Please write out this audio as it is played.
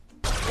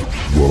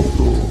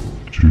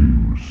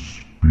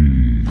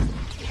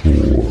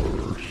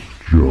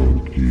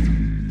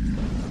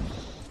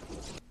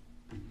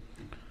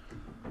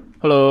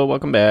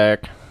Welcome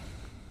back. A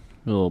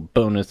little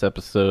bonus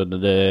episode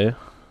today.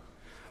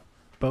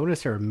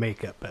 Bonus or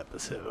makeup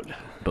episode?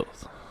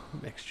 Both.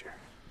 Mixture.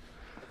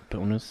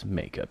 Bonus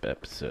makeup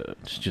episode.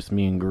 It's just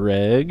me and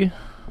Greg.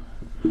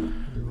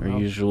 Our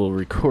usual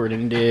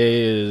recording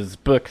day is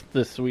booked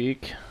this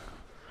week.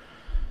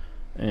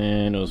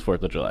 And it was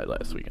 4th of July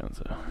last weekend,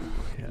 so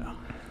Yeah.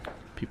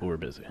 people were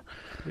busy.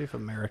 If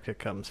America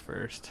comes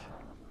first.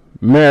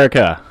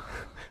 America!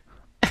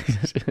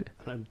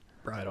 A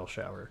bridal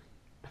shower.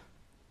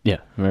 Yeah,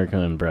 America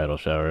and bridal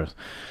showers.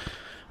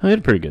 I had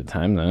a pretty good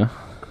time, though.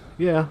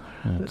 Yeah.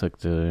 I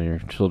took your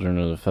children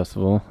to the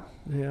festival.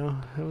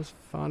 Yeah, it was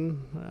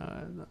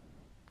fun.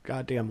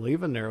 Goddamn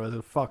leaving there was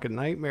a fucking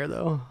nightmare,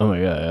 though. Oh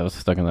my god, I was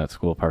stuck in that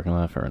school parking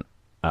lot for an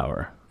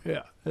hour.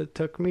 Yeah, it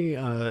took me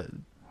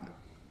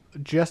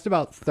just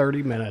about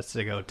 30 minutes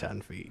to go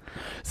 10 feet.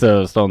 So I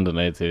was telling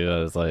tonight too,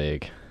 I was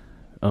like,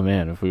 oh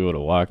man, if we would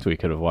have walked, we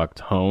could have walked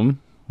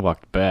home,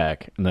 walked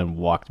back, and then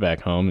walked back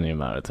home in the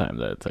amount of time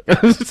that it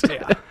took us.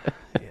 Yeah.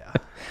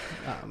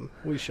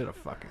 We should have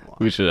fucking walked.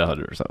 We should have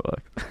 100%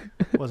 walked.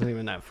 It wasn't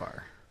even that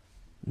far.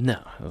 No,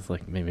 it was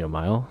like maybe a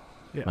mile,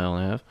 mile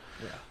and a half.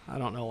 Yeah. I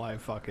don't know why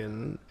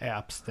fucking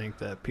apps think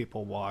that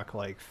people walk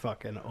like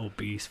fucking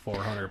obese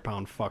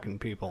 400-pound fucking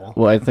people.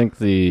 Well, I think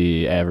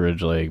the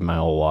average like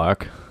mile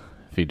walk,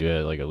 if you do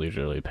it at like a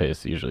leisurely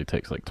pace, usually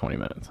takes like 20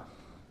 minutes.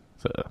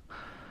 So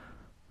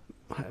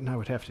And I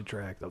would have to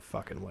drag the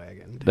fucking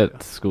wagon. Too.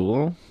 that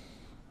school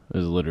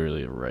is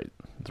literally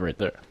it's right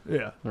there.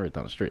 Yeah. Right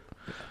down the street.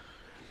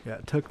 Yeah,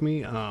 it took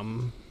me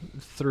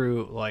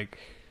through like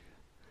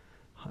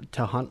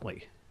to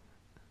Huntley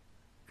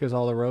because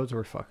all the roads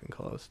were fucking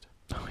closed.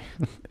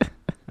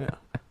 Yeah.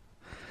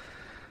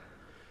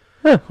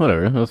 Yeah,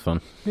 whatever. It was fun.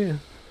 Yeah,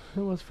 it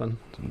was fun.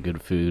 Some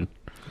good food.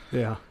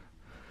 Yeah.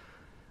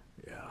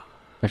 Yeah.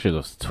 Actually,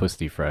 those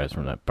twisty fries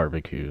from that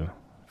barbecue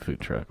food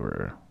truck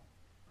were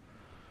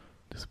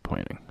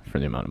disappointing for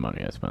the amount of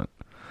money I spent.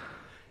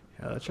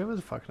 Yeah, that shit was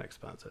fucking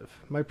expensive.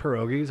 My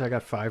pierogies, I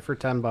got 5 for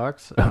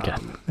 $10.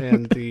 Okay.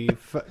 And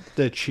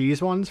the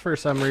cheese ones, for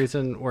some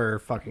reason, were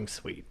fucking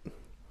sweet.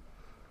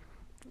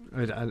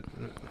 No. It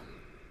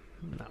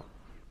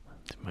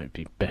might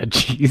be bad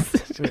cheese.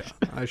 Yeah,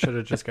 I should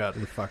have just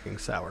gotten fucking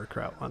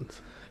sauerkraut ones.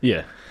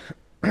 Yeah.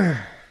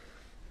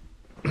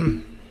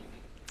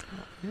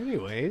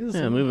 Anyways.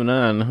 Yeah, moving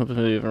on.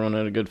 Hopefully everyone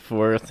had a good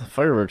 4th.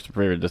 Fireworks were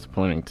very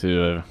disappointing,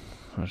 too.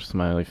 I was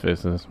smiley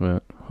faces,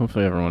 but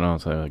hopefully everyone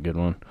else had a good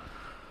one.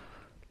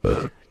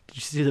 Did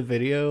you see the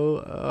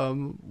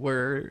video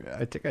where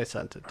I think I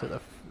sent it to the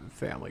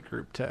family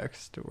group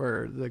text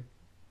where the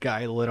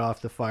guy lit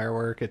off the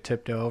firework, it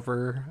tipped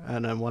over,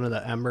 and then one of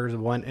the embers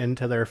went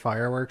into their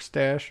fireworks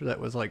stash that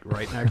was like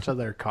right next to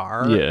their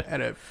car. Yeah.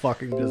 And it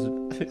fucking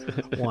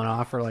just went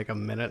off for like a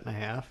minute and a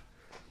half.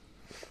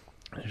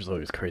 There's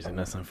always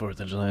craziness on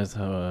 4th of July. Is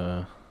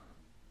how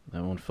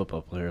that one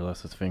football player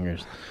lost his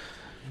fingers.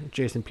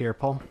 Jason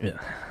Pierre-Paul. Yeah.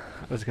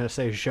 I was going to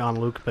say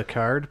Jean-Luc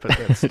Picard, but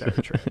that's Star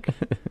Trek.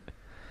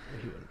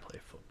 He wouldn't play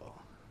football.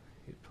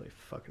 He'd play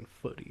fucking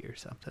footy or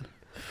something.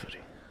 Footy.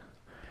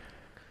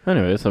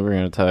 Anyway, so we're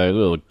going to tie a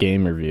little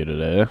game review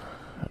today.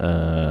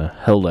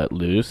 Hell Let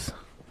Loose.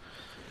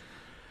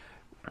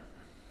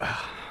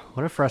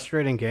 What a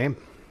frustrating game.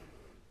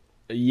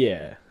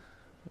 Yeah.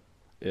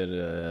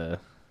 I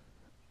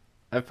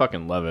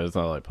fucking love it. It's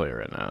all I play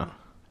right now.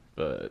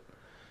 But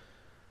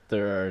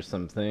there are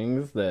some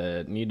things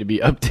that need to be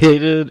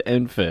updated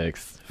and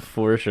fixed,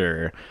 for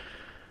sure.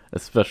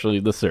 Especially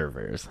the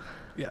servers.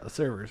 Yeah, the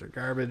servers are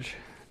garbage.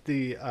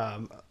 The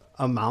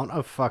amount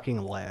of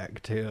fucking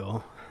lag,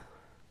 too.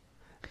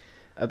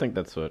 I think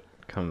that's what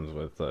comes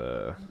with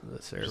The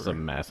server. just a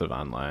massive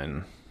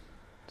online.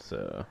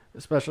 So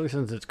Especially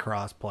since it's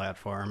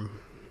cross-platform.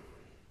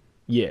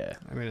 yeah.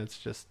 I mean, it's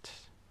just...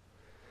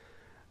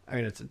 I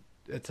mean,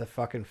 it's a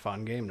fucking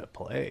fun game to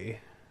play.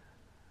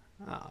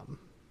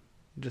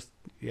 Just,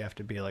 you have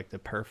to be like the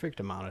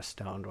perfect amount of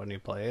stoned when you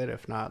play it.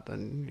 If not,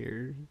 then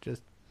you're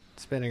just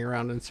spinning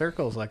around in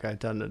circles like I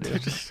tend to do.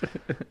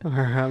 Or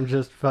I'm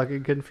just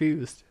fucking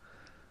confused.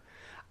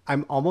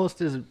 I'm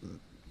almost as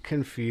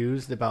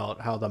confused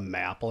about how the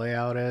map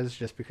layout is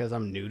just because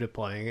I'm new to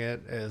playing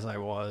it as I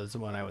was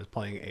when I was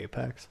playing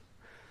Apex.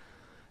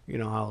 You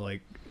know how,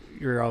 like,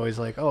 you're always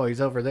like, oh,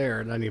 he's over there,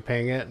 and then you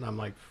ping it, and I'm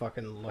like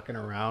fucking looking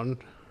around.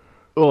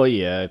 Well,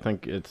 yeah, I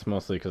think it's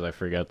mostly because I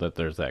forget that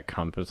there's that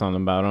compass on the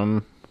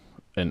bottom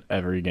in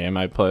every game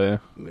I play.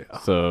 Yeah.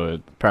 So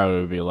it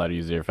probably would be a lot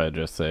easier if I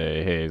just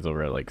say, hey, he's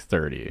over at like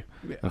 30.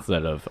 Yeah.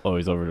 Instead of, oh,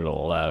 he's over to the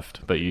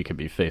left, but you could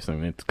be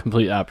facing the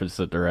complete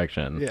opposite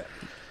direction. Yeah.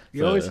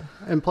 You So- always,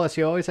 and plus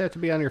you always have to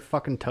be on your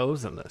fucking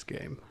toes in this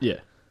game.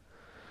 Yeah.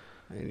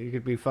 And you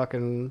could be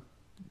fucking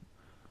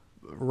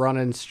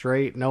running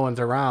straight, no one's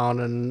around,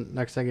 and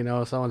next thing you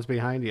know, someone's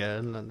behind you,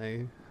 and then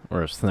they...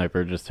 Or a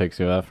sniper just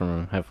takes you out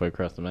from halfway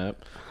across the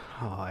map.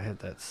 Oh, I had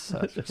that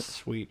such a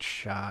sweet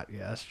shot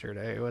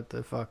yesterday with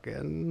the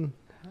fucking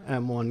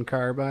M1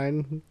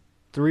 carbine.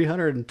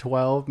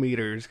 312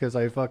 meters because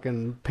I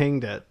fucking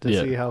pinged it to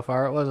Yeah. see how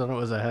far it was, and it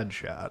was a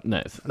headshot.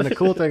 Nice. And the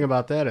cool thing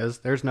about that is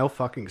there's no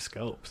fucking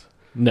scopes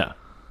No.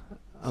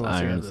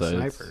 unless you iron have the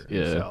sights, sniper.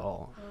 yeah.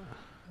 So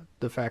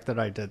the fact that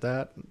I did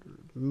that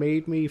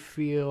made me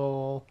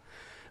feel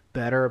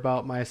better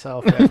about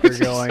myself after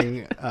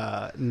going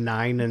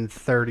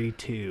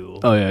 9-32.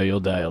 Oh, yeah, you'll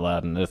die a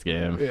lot in this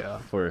game. Yeah.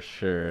 For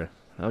sure.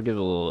 I'll give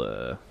a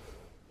little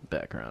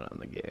background on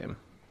the game.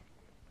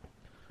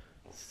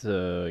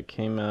 So it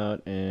came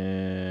out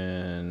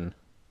in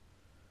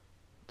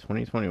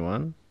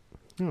 2021.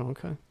 Oh,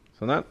 okay.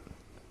 So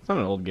it's not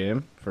an old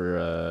game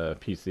for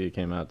PC. It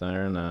came out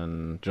there, and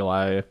then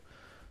July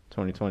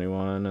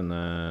 2021, and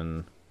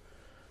then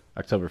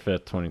October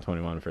 5th,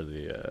 2021 for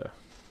the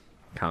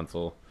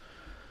console.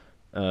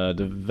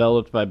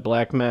 Developed by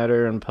Black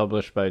Matter and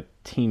published by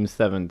Team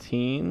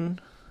 17.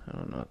 I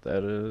don't know what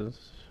that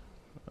is.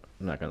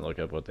 I'm not going to look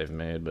up what they've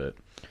made, but...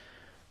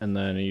 And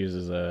then it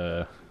uses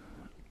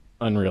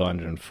Unreal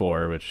Engine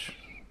 4, which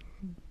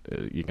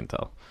you can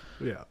tell.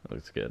 Yeah. It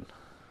looks good.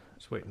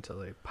 Just wait until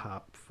they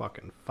pop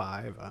fucking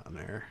 5 on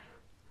there.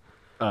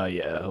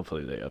 Yeah,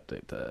 hopefully they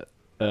update that.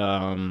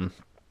 I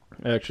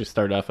actually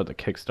started off with a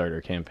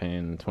Kickstarter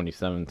campaign in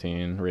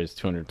 2017, raised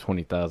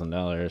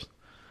 $220,000,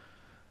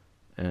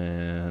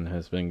 and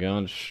has been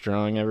going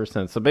strong ever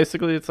since. So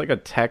basically, it's like a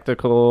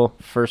tactical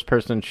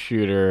first-person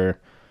shooter,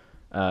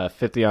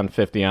 50 on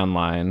 50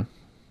 online.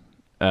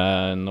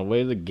 And the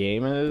way the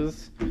game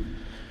is,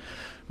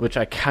 which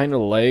I kind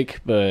of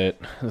like, but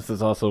this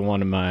is also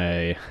one of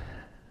my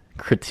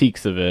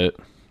critiques of it,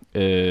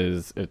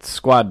 is it's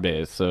squad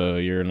based. So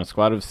you're in a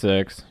squad of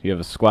 6. You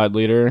have a squad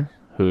leader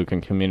who can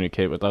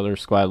communicate with other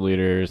squad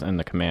leaders and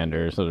the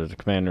commander. So there's a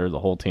commander of the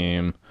whole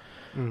team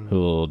who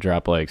will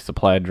drop like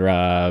supply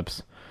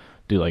drops,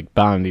 do like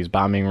these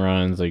bombing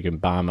runs. So you can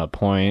bomb a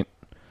point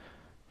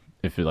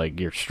if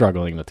you're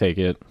struggling to take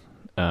it.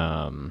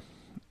 And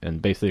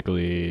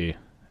basically,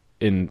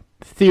 in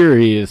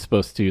theory, is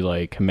supposed to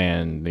like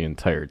command the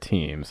entire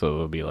team. So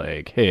it'll be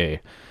like, hey,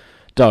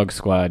 dog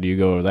squad, you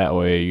go that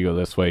way, you go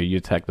this way, you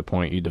attack the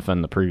point, you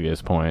defend the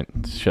previous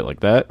point, shit like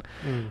that.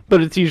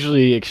 But it's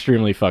usually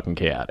extremely fucking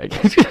chaotic.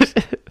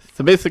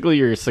 So basically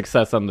your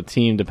success on the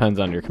team depends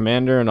on your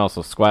commander and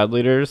also squad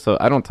leaders. So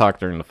I don't talk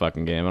during the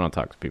fucking game. I don't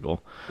talk to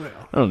people. Well,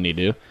 I don't need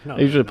to. No, I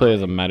usually no, play no.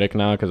 as a medic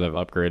now because I've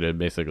upgraded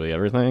basically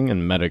everything,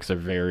 and medics are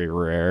very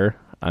rare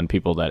on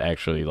people that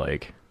actually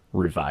like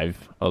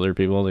revive other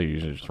people. They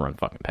usually just run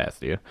fucking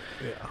past you.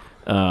 yeah.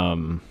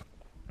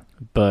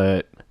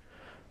 But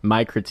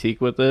my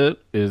critique with it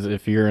is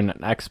if you're in an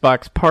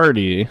Xbox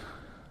party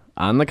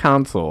on the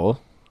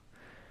console,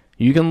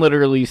 you can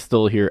literally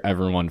still hear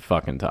everyone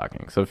fucking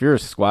talking. So if you're a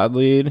squad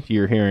lead,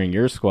 you're hearing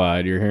your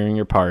squad, you're hearing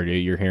your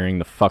party, you're hearing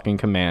the fucking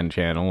command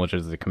channel, which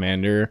is the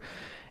commander,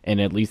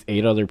 and at least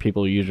 8 other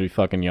people usually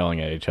fucking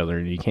yelling at each other,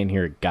 and you can't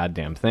hear a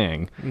goddamn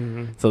thing.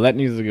 So that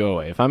needs to go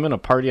away. If I'm in a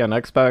party on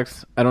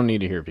Xbox, I don't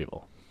need to hear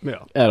people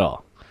Yeah. at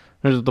all.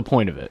 There's the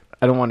point of it.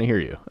 I don't want to hear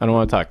you. I don't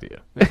want to talk to you.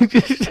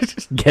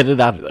 Just get it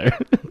out of there.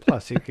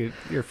 Plus,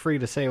 you're free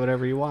to say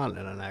whatever you want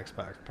in an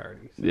Xbox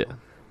party. So, Yeah.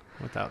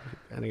 without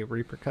any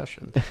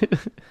repercussions.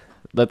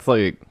 That's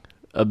like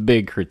a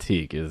big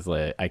critique is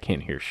like I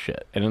can't hear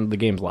shit. And the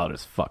game's loud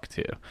as fuck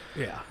too.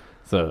 Yeah.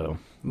 So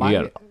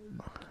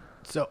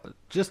So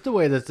just the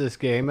way that this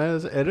game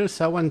is, it is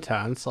so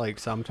intense. Like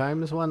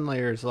sometimes when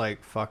there's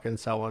like fucking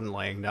someone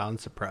laying down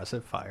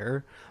suppressive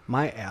fire,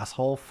 my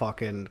asshole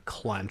fucking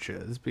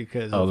clenches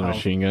because the of how,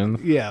 machine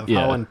guns. yeah, of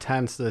how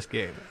intense this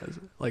game is.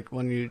 Like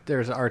when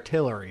there's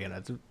artillery and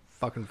it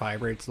fucking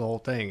vibrates the whole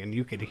thing, and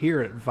you could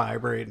hear it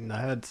vibrate in the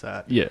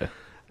headset. Yeah.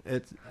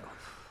 It's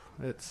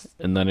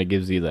And then it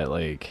gives you that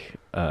like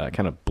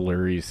kind of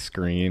blurry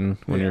screen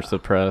when you're Yeah.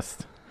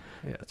 suppressed,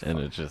 yeah, it's and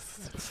fun. it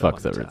just It's so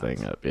fucks everything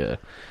intense. up. Yeah.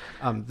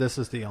 This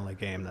is the only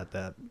game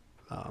that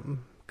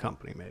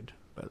company made,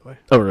 by the way.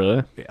 Oh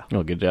really? Yeah.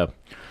 Oh, good job.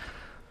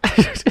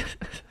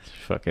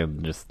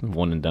 Fucking just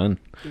one and done.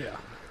 Yeah.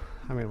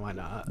 I mean, why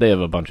not? They have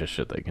a bunch of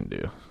shit they can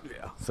do.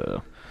 Yeah.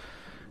 So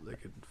They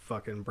could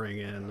fucking bring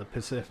in the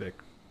Pacific.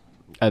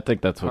 I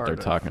think that's what part they're of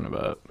talking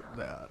about.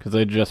 That. Because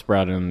they just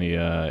brought in the,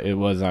 it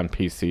was on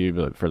PC,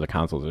 but for the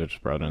consoles, they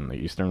just brought in the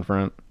Eastern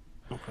Front,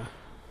 Okay.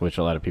 which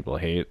a lot of people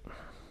hate.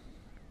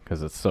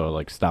 Because it's so,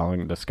 like,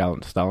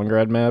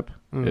 Stalingrad map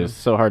is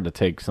so hard to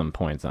take some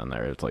points on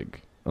there. It's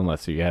like,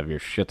 unless you have your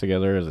shit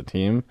together as a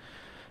team,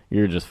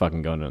 you're just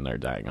fucking going in there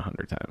dying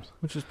 100 times.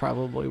 Which is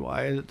probably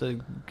why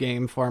the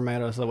game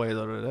format is the way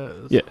that it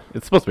is. Yeah,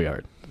 it's supposed to be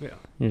hard. Yeah.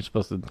 You're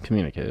supposed to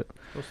communicate it.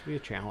 It's supposed to be a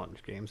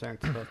challenge. Games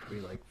aren't supposed to be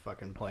like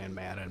fucking playing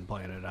Madden,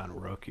 playing it on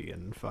rookie,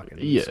 and fucking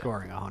Yeah.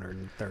 scoring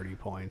 130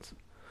 points.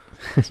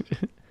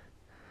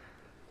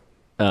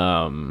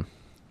 I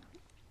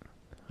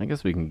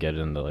guess we can get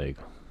into, like,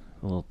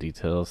 a little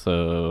detail.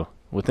 So,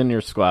 within your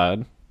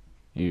squad,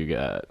 you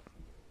got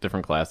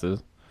different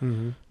classes.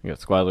 Mm-hmm. You got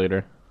squad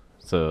leader.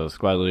 So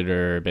squad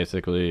leader,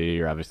 basically,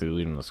 you're obviously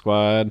leading the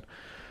squad.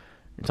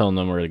 You're telling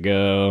them where to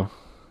go.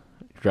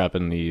 You're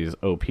dropping these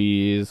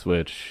OPs,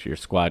 which your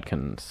squad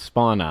can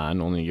spawn on,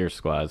 only your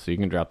squad, so you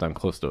can drop them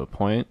close to a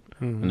point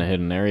in a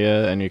hidden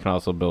area, and you can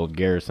also build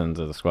garrisons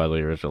as a squad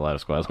leader, which a lot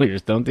of squad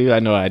leaders don't do. I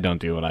know I don't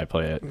do when I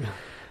play it,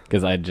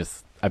 because I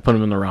put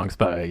them in the wrong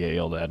spot. I get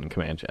yelled at in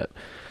command chat,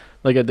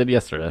 like I did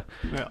yesterday.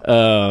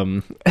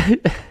 Yeah.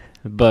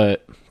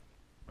 But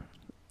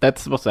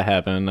that's supposed to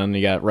happen. Then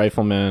you got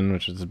riflemen,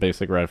 which is a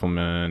basic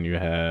rifleman. You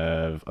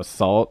have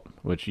assault,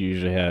 which you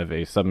usually have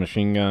a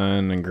submachine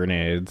gun and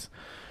grenades.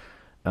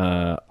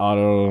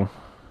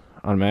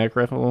 Automatic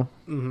rifle,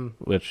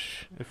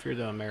 which If you're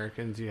the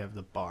Americans, you have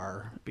the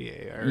BAR.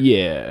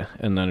 yeah,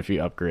 and then if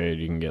you upgrade,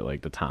 you can get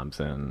like the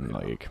Thompson,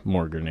 like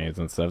more grenades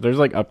and stuff. There's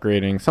like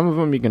upgrading. Some of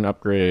them you can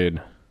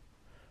upgrade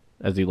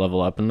as you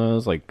level up in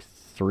those, like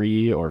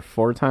 3 or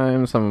 4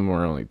 times. Some of them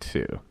are only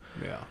 2.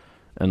 Yeah.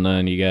 And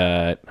then you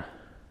got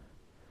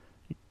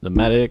the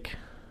medic,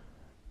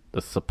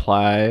 the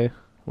supply,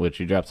 which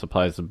you drop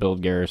supplies to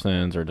build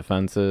garrisons or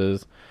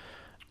defenses.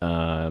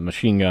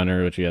 Machine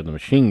gunner, which you have the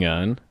machine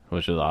gun,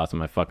 which is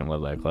awesome. I fucking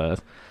love that class.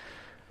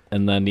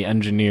 And then the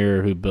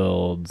engineer, who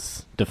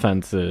builds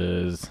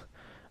defenses.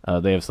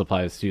 They have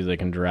supplies too they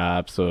can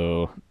drop.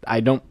 So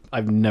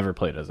I've never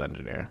played as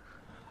engineer.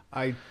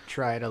 I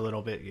tried a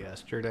little bit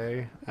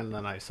yesterday, and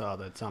then I saw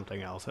that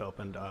something else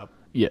opened up.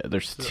 Yeah,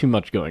 there's too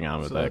much going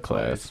on with that That's why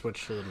I class.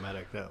 switched to the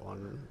medic that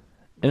one.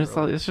 And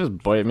it's just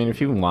boy. I mean, if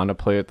you want to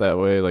play it that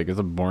way, like it's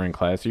a boring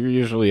class. You're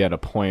usually at a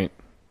point,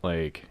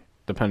 like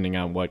depending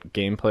on what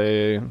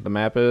gameplay the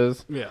map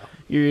is. Yeah.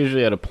 You're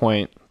usually at a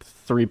point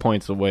 3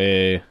 points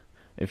away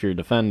if you're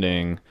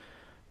defending,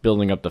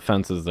 building up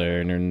defenses there,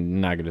 and you're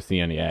not going to see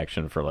any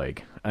action for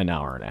like an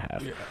hour and a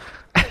half. Yeah.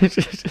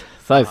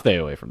 So I stay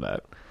away from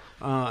that.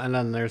 And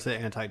then there's the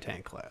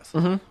anti-tank class,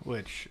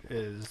 which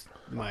is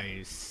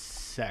my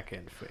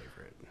second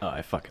favorite. Oh,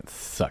 I fucking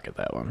suck at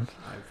that one.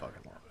 I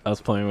fucking love it. I was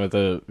playing with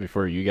it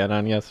before you got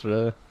on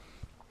yesterday.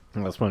 I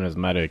was playing as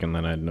medic, and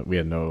then we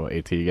had no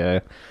AT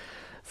guy.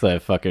 So I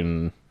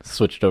fucking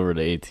switched over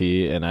to AT,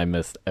 and I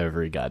missed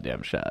every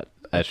goddamn shot.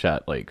 I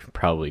shot like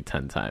probably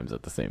 10 times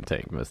at the same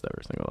tank, missed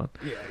every single one.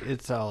 Yeah,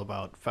 it's all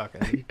about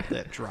fucking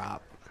that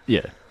drop.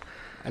 Yeah.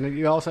 And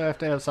you also have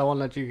to have someone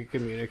that you can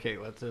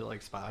communicate with to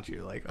like spot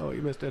you. Like, oh,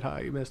 you missed it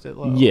high, you missed it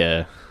low.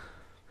 Yeah.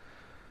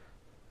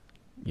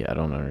 Yeah, I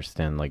don't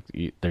understand. Like,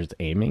 there's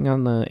aiming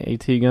on the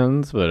AT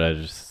guns, but I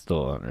just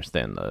still don't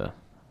understand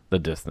the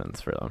distance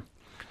for them.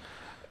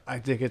 I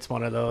think it's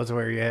one of those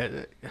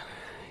where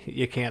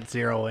you can't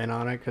zero in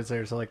on it because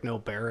there's like no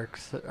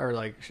barracks or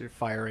like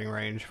firing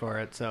range for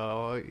it.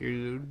 So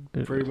you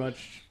pretty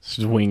much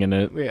Just winging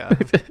it. yeah.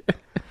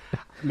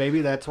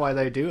 Maybe that's why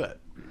they do it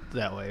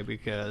that way,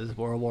 because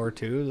World War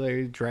II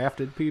they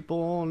drafted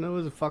people and it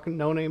was fucking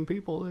no-name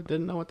people that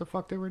didn't know what the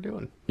fuck they were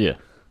doing. Yeah.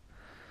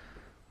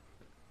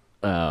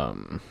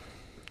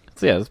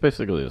 So yeah, it's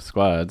basically the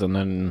squads, and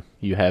then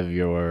you have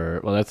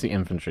that's the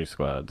infantry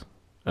squads,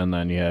 and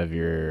then you have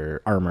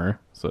your armor,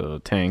 so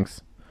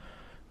tanks,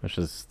 which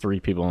is 3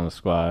 people in the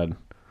squad.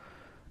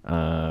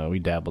 We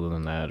dabbled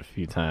in that a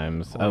few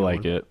times. I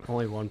like it.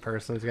 Only one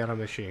person's got a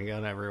machine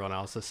gun. Everyone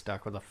else is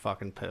stuck with a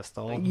fucking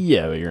pistol.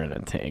 Yeah, but you're in a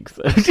tank.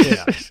 So.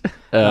 Yeah.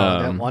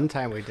 No, that one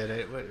time we did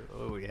it,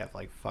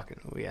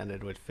 we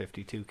ended with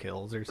 52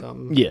 kills or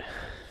something. Yeah.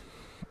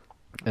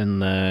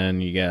 And then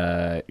you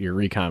got your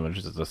recon, which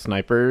is the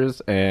snipers,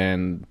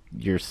 and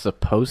you're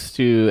supposed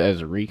to,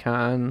 as a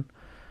recon,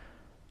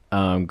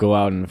 go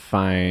out and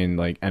find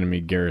like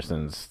enemy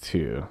garrisons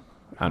too,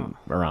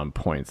 around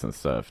points and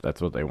stuff.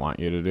 That's what they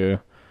want you to do,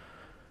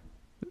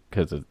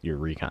 because it's your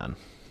recon.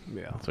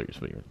 Yeah. So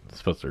you're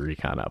supposed to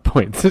recon out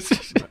points,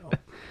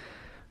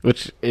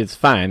 which is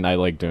fine. I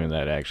like doing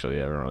that actually.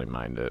 I don't really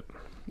mind it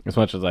as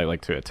much as I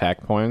like to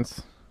attack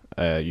points.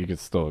 You could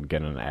still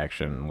get an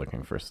action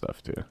looking for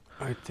stuff too.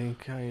 I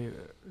think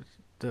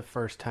the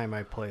first time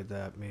I played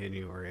that, me and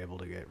you were able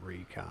to get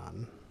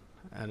recon,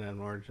 and then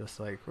we're just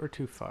like, we're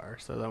too far.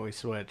 So then we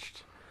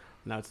switched.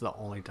 Now it's the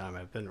only time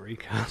I've been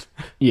recon.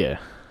 Yeah,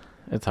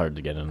 it's hard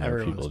to get in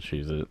there. People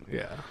choose it.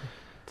 Yeah,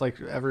 it's like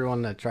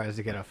everyone that tries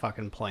to get a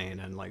fucking plane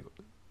in like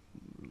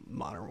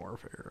Modern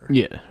Warfare.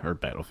 Yeah, or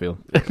Battlefield.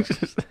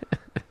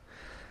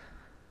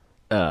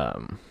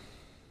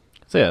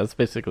 So yeah, that's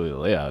basically the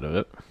layout of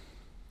it.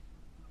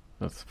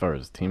 As far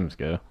as teams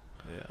go.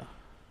 Yeah.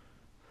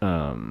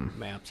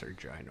 Maps are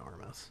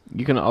ginormous.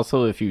 You can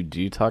also, if you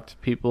do talk to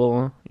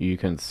people, you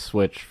can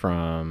switch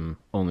from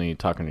only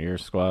talking to your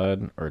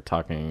squad or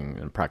talking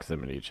in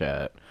proximity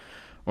chat.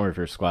 Or if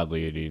you're squad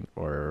lead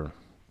or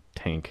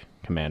tank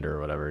commander or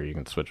whatever, you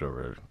can switch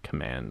over to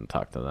command and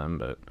talk to them.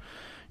 But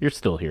you're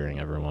still hearing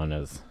everyone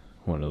as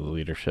one of the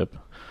leadership.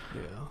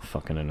 Yeah.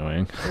 Fucking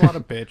annoying. A lot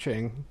of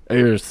bitching.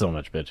 There's so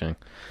much bitching.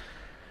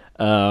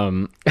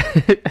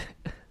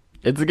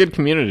 It's a good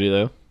community,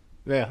 though.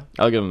 Yeah.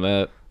 I'll give them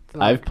that.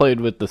 I've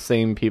played with the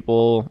same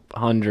people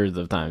hundreds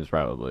of times,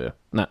 probably.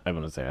 Not, I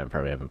want to say I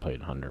probably haven't played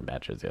 100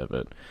 matches yet,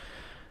 but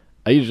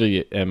I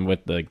usually am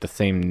with the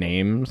same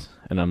names,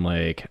 and I'm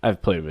like,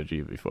 I've played with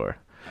you before.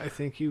 I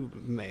think you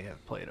may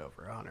have played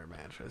over 100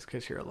 matches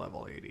because you're at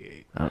level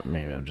 88.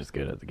 Maybe I'm just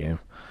good at the game.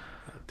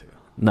 That too.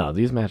 No,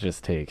 these matches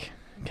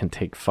can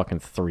take fucking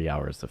 3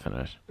 hours to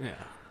finish. Yeah.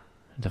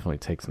 Definitely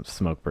take some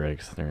smoke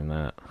breaks during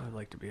that. I'd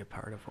like to be a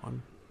part of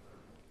one.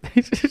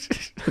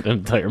 An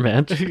entire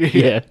match?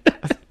 Yeah.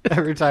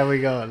 Every time we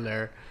go in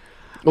there.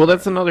 Well,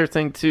 that's another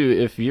thing, too.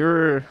 If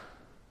you're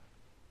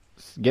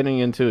getting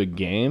into a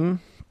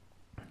game,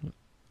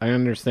 I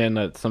understand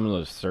that some of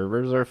the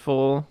servers are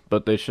full,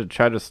 but they should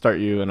try to start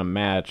you in a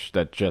match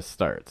that just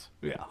starts.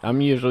 Yeah.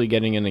 I'm usually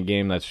getting in a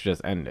game that's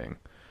just ending.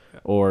 Yeah.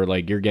 Or,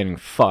 like, you're getting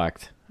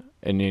fucked,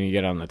 and then you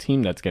get on the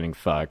team that's getting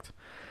fucked,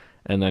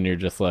 and then you're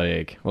just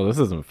like, well, this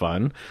isn't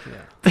fun.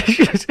 Yeah.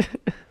 It's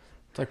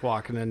like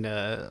walking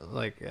into,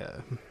 like,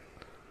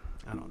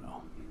 I don't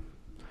know.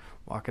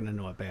 Walking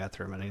into a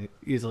bathroom and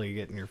easily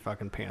getting your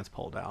fucking pants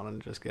pulled down and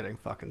just getting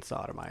fucking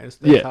sodomized.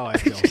 That's how I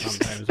feel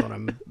sometimes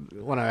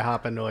when I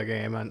hop into a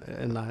game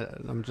and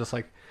I'm just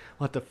like,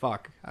 what the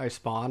fuck? I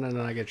spawn and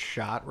then I get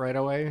shot right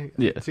away.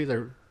 Yeah. It's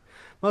either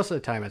most of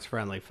the time it's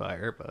friendly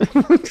fire, but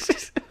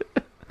it's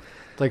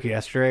like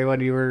yesterday when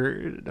you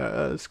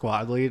were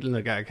squad lead and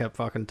the guy kept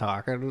fucking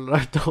talking and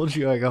I told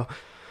you, I go,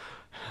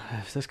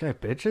 if this guy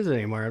bitches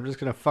anymore, I'm just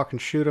gonna fucking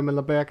shoot him in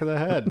the back of the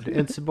head.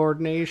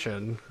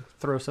 Insubordination.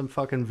 Throw some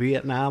fucking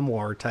Vietnam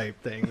War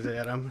type things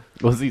at him.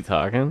 Was he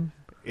talking?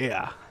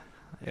 Yeah.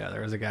 Yeah,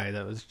 there was a guy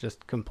that was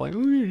just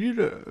complaining, we need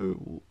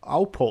an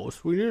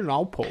outpost. We need an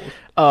outpost.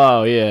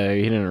 Oh, yeah,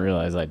 he didn't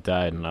realize I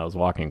died, and I was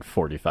walking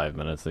 45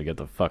 minutes to get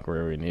the fuck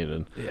where we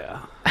needed.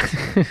 Yeah.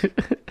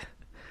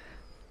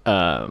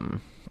 Yeah,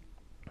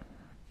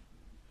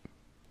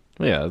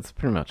 that's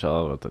pretty much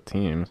all about the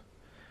teams.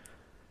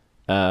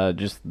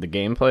 Just the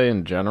gameplay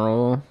in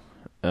general,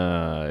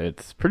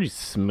 it's pretty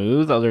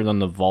smooth other than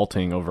the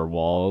vaulting over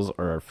walls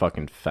or a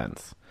fucking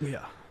fence.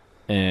 Yeah.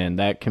 And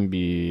that can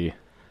be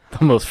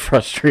the most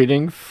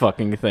frustrating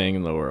fucking thing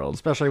in the world.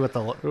 Especially with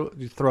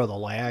you throw the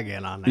lag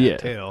in on that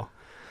too.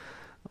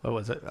 What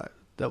was it?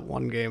 That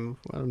one game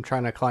when I'm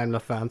trying to climb the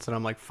fence and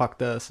I'm like, fuck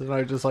this. And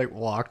I just like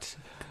walked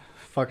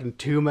fucking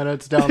 2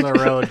 minutes down the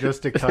road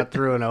just to cut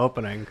through an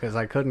opening because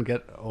I couldn't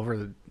get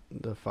over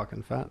the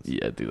fucking fence.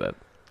 Yeah, I do that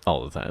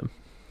all the time.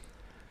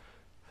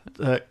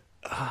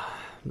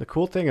 The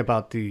cool thing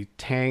about the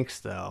tanks,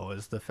 though,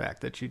 is the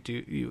fact that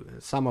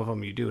some of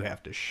them you do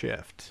have to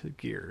shift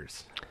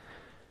gears.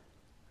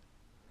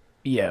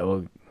 Yeah,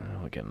 we'll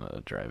get into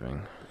the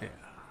driving. Yeah,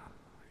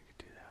 you could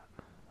do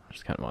that. I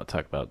just kind of want to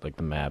talk about like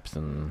the maps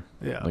and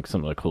Yeah. like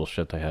some of the cool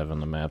shit they have on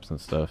the maps and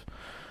stuff.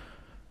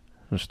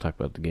 Let's just talk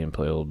about the gameplay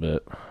a little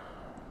bit.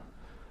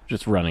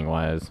 Just running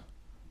wise.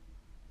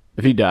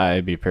 If you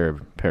die, be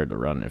prepared to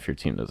run. If your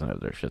team doesn't have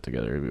their shit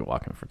together, you'll be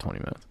walking for 20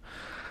 minutes.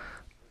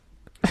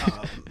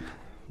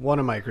 One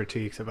of my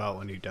critiques about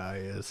when you die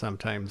is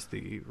sometimes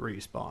the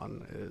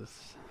respawn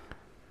is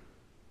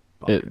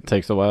It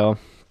takes a while.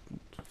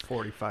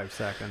 45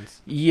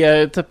 seconds. Yeah,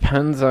 it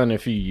depends on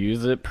if you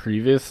use it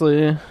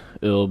previously.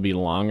 It'll be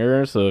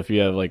longer. So if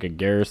you have like a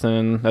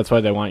garrison, that's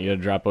why they want you to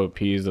drop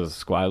OPs as a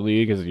squad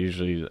league, because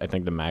usually I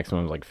think the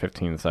maximum is like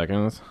 15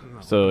 seconds.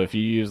 So if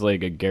you use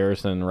like a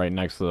garrison right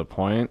next to the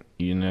point,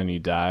 and then you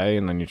die,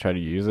 and then you try to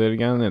use it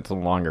again, it's a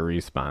longer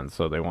respawn.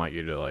 So they want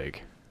you to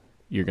like,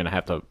 you're gonna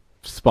have to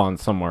spawn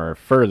somewhere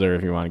further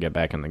if you want to get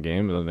back in the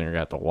game, but then you're gonna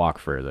have to walk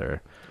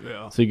further.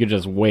 Yeah. So you could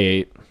just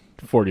wait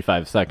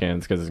 45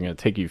 seconds because it's going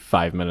to take you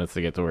 5 minutes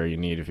to get to where you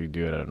need if you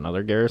do it at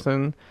another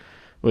garrison,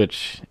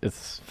 which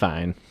is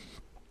fine.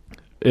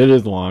 It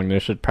is long. They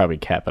should probably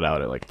cap it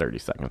out at like 30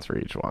 seconds for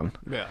each one.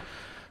 Yeah.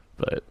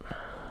 But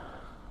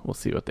we'll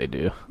see what they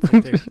do.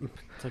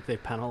 It's like they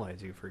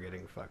penalize you for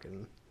getting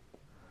fucking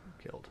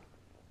killed.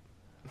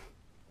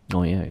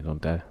 Oh, yeah, you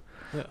don't die.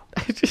 Yeah.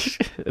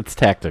 It's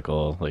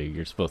tactical. Like,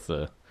 you're supposed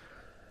to...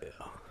 Yeah.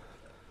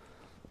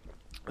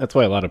 That's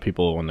why a lot of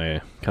people, when they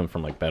come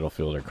from like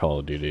Battlefield or Call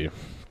of Duty,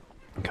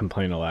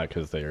 complain a lot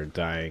because they're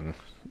dying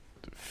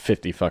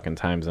 50 fucking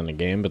times in a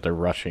game, but they're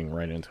rushing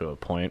right into a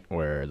point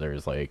where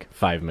there's like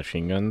 5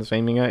 machine guns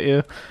aiming at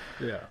you.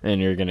 Yeah. And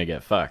you're gonna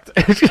get fucked.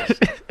 Yeah.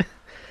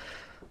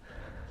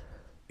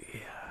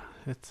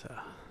 It's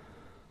I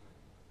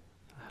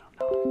don't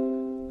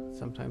know.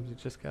 Sometimes you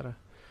just gotta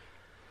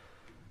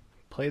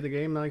play the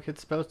game like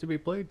it's supposed to be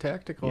played,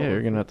 tactical. Yeah,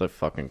 you're gonna have to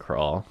fucking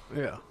crawl.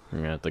 Yeah.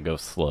 You're gonna have to go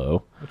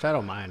slow. Which I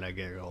don't mind. I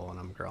giggle when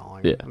I'm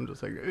crawling. Yeah. I'm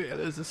just like, yeah,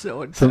 this is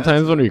so intense.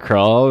 Sometimes when you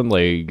crawl and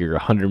like you're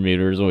 100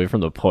 meters away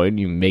from the point,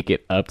 you make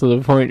it up to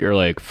the point, you're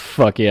like,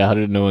 fuck yeah, how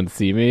did no one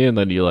see me? And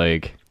then you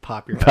like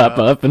pop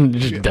up and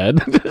you're just dead.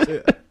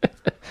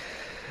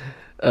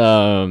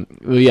 Well,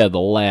 yeah, the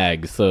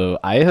lag. So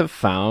I have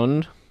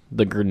found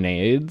the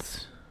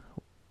grenades,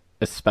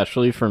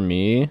 especially for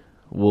me,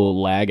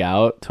 will lag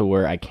out to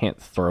where I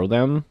can't throw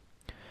them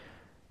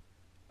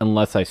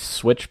unless I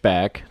switch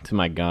back to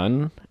my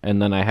gun,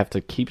 and then I have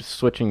to keep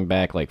switching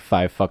back like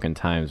 5 fucking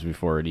times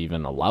before it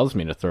even allows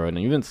me to throw it. And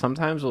even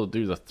sometimes it'll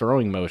do the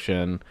throwing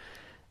motion,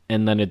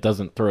 and then it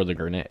doesn't throw the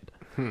grenade.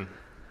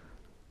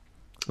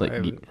 Like,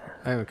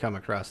 I haven't come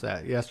across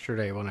that.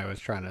 Yesterday when I was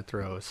trying to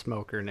throw a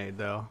smoke grenade,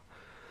 though,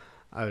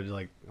 I would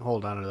like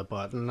hold onto the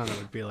button, and it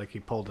would be like he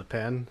pulled a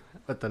pin,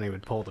 but then he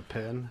would pull the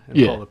pin and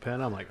Yeah. pull the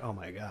pin. I'm like, oh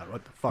my god,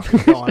 what the fuck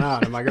is going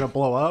on? Am I gonna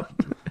blow up?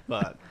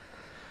 But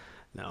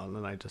no, and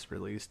then I just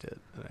released it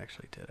and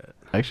actually did it.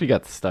 I actually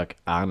got stuck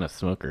on a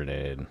smoke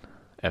grenade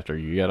after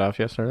you got off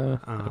yesterday.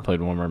 I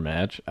played one more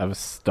match. I was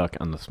stuck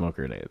on the smoke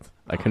grenades.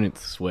 I couldn't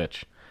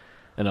switch.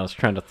 And I was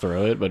trying to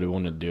throw it, but it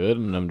wouldn't do it.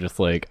 And I'm just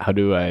like, what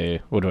do I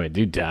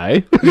do? Die?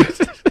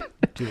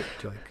 Do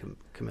I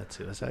commit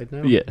suicide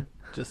now? Yeah.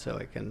 Just so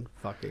I can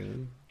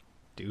fucking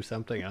do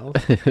something else?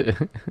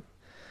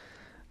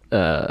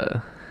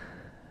 Yeah,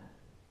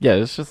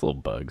 it's just little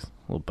bugs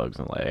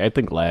and lag. I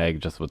think lag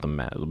just with the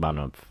amount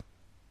of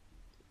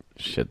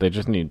shit. They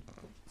just need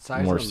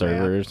Size more of the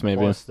servers, map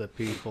maybe. Plus the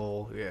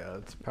people, yeah,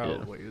 it's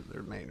probably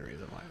their main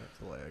reason why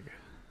it's a lag.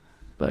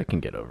 But I can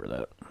get over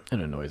that. It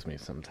annoys me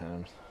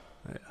sometimes.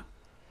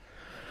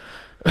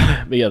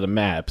 Yeah. But yeah, the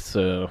maps.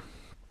 So,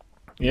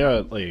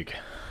 yeah, like,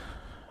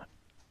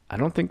 I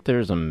don't think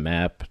there's a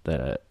map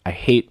that I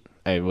hate.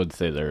 I would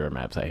say there are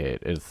maps I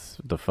hate. Is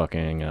the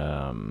fucking,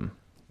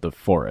 the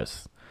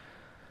forest.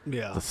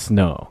 Yeah. The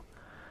snow.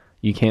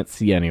 You can't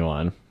see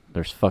anyone.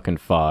 There's fucking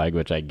fog,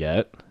 which I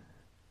get.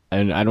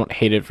 And I don't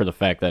hate it for the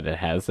fact that it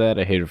has that.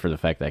 I hate it for the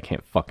fact that I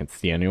can't fucking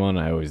see anyone.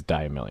 I always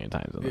die a million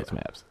times in those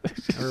maps.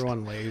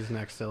 Everyone lays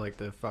next to like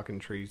the fucking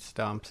tree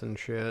stumps and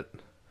shit.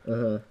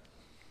 Other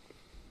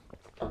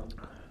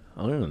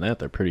than that,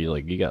 they're pretty,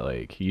 like, you got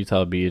like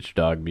Utah Beach,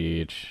 Dog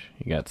Beach,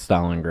 you got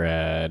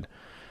Stalingrad,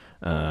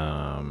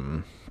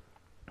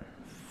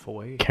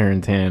 Foy.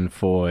 Carentan,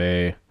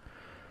 Foy,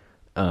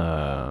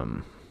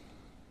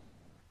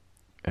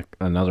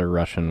 another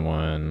Russian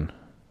one.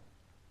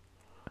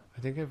 I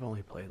think I've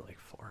only played like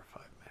 4 or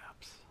 5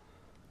 maps.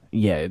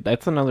 Yeah,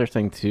 that's another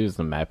thing too, is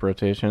the map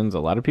rotations. A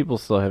lot of people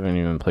still haven't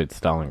even played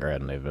Stalingrad,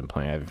 and they've been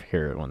playing. I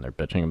hear it when they're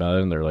bitching about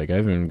it, and they're like, I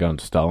haven't even gone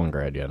to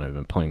Stalingrad yet, and I've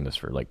been playing this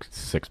for like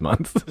 6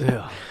 months.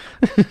 Yeah.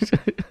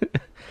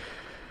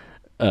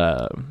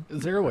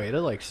 Is there a way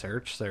to like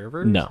search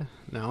servers? No.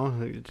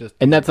 No? You just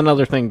And that's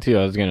another thing too.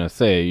 I was gonna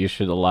say, you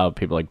should allow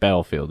people like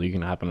Battlefield. You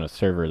can hop on a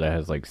server that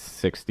has like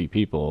 60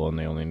 people, and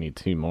they only need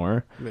 2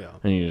 more, Yeah.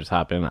 and you just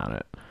hop in on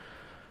it.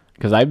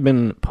 Because I've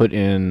been put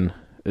in.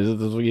 This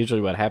is usually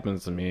what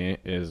happens to me.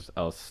 Is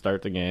I'll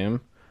start the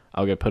game,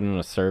 I'll get put in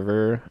a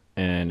server,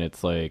 and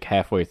it's like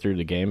halfway through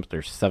the game, but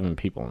there's 7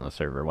 people in the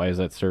server. Why is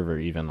that server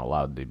even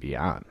allowed to be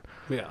on?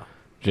 Yeah.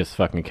 Just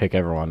fucking kick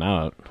everyone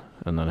out,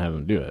 and then have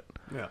them do it.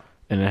 Yeah.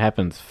 And it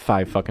happens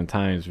 5 fucking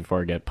times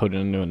before I get put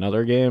into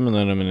another game, and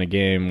then I'm in a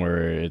game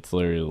where it's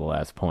literally the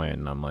last point,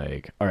 and I'm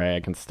like, all right,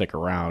 I can stick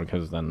around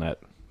because then that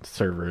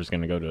server is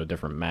going to go to a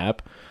different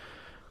map.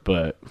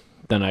 But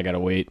then I got to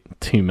wait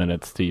 2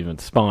 minutes to even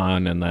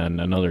spawn, and then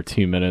another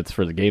 2 minutes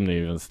for the game to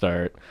even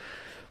start.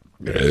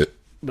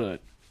 But,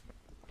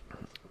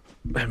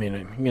 I mean,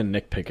 I'm going to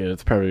nitpick it.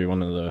 It's probably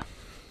one of the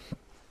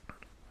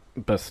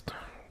best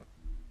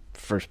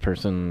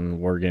first-person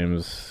war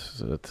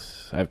games that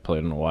I've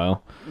played in a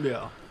while.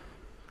 Yeah.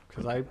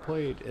 Because I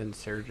played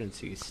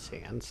Insurgency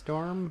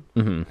Sandstorm,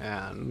 Mm-hmm.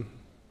 and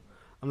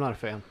I'm not a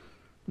fan.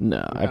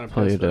 No, I'm I kinda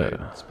played... pissed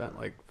that I spent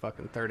like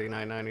fucking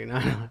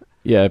 $39.99.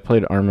 Yeah, I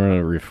played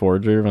Arma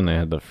Reforger when they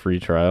had the free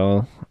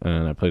trial,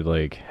 and I played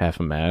like half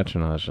a match,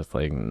 and I was just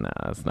like, nah,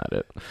 that's not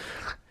it.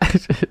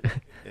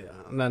 Yeah,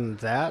 and then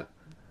that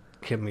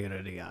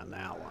community on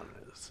that one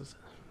is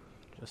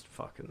just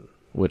fucking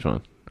Which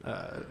one?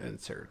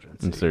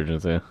 Insurgency.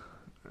 Insurgency.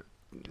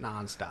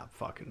 Non-stop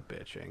fucking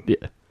bitching.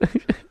 Yeah.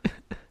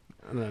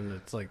 And then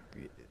it's like,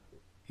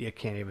 you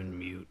can't even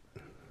mute.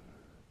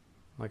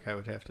 Like, I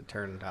would have to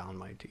turn down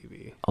my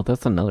TV. Oh,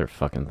 that's another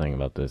fucking thing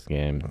about this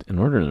game. In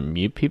order to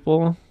mute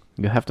people,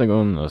 you have to go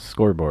on the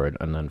scoreboard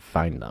and then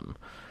find them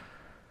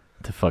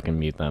to fucking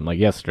mute them. Like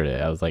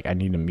yesterday, I was like, I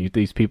need to mute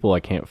these people.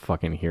 I can't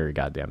fucking hear a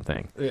goddamn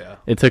thing. Yeah.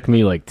 It took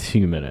me like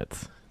 2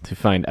 minutes to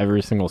find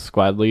every single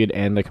squad lead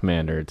and the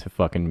commander to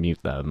fucking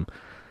mute them.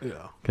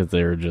 Yeah. Because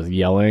they were just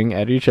yelling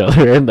at each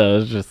other, and I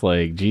was just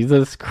like,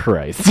 Jesus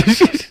Christ.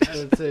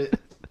 And it's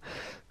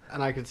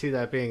and I could see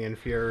that being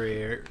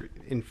infuriating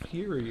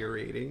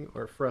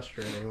or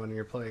frustrating when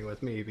you're playing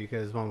with me,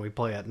 because when we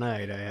play at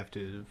night, I have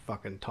to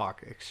fucking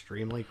talk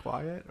extremely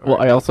quiet.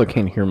 Well, I also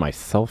can't hear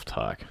myself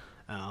talk.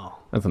 Oh.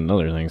 That's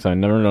another thing. So I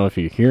never know if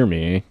you hear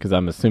me, because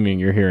I'm assuming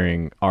you're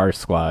hearing our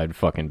squad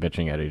fucking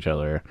bitching at each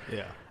other.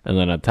 Yeah. And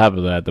then on top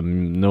of that, the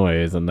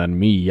noise, and then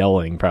me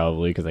yelling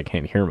probably because I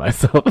can't hear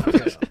myself.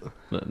 Yeah.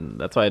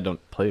 That's why I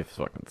don't play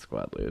fucking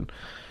squad lead.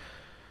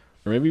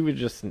 Or maybe we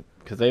just,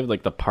 because they have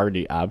like the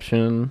party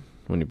option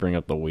when you bring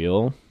up the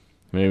wheel.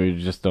 Maybe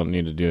we just don't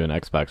need to do an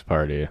Xbox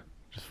party.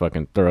 Just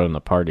fucking throw in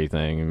the party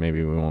thing, and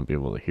maybe we won't be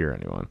able to hear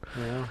anyone.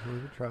 Yeah, we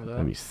could try that.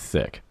 That'd be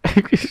sick.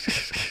 We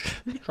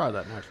could try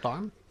that next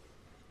time.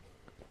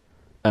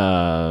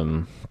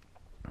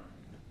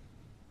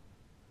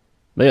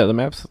 But yeah, the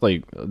maps,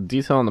 like,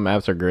 detail on the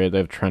maps are great. They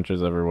have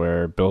trenches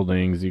everywhere,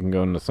 buildings. You can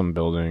go into some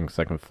buildings,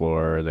 second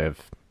floor. They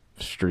have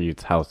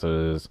streets,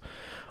 houses,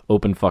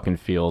 open fucking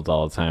fields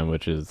all the time,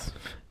 which is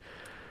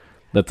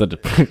That's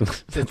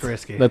It's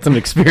risky. That's an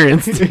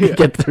experience to Yeah.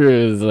 get through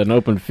is an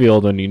open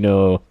field when you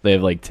know they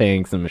have like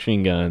tanks and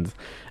machine guns.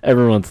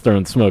 Everyone's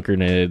throwing smoke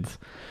grenades.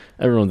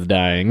 Everyone's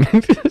dying.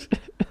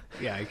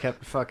 Yeah, I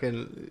kept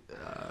fucking.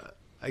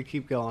 I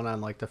keep going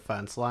on like the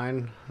fence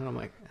line, and I'm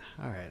like,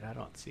 all right, I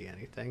don't see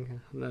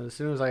anything. And then as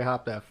soon as I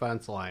hop that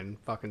fence line,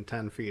 fucking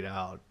 10 feet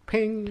out,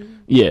 ping.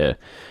 Yeah,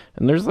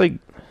 and there's like,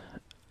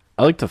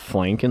 I like to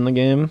flank in the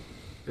game,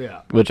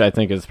 Yeah. which I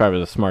think is probably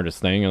the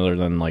smartest thing. Other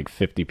than like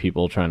 50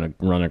 people trying to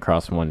run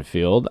across one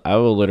field, I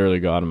will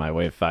literally go out of my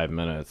way 5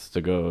 minutes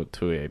to go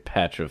to a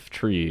patch of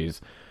trees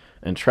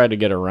and try to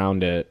get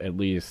around it at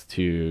least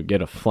to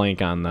get a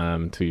flank on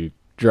them to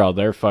draw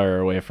their fire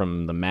away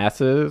from the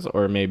masses,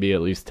 or maybe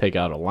at least take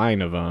out a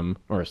line of them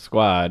or a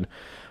squad,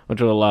 which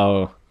would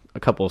allow a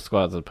couple of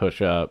squads to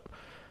push up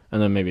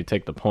and then maybe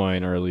take the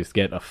point or at least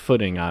get a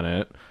footing on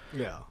it.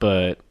 Yeah.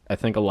 But I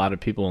think a lot of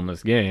people in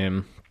this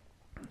game,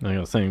 like I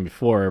was saying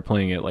before, are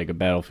playing it like a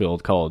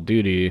Battlefield Call of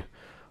Duty,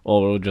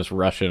 well, we'll just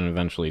rush it and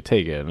eventually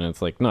take it. And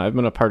it's like, no, I've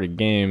been a part of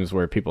games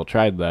where people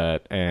tried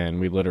that and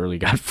we literally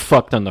got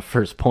fucked on the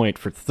first point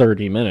for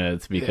 30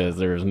 minutes because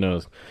there was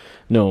no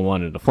one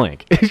wanted to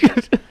flank.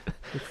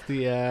 It's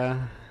the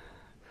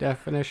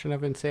definition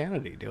of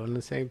insanity, doing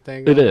the same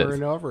thing over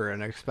and over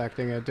and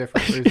expecting a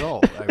different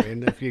result. I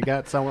mean, if you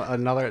got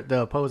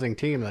the opposing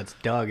team that's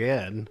dug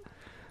in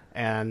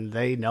and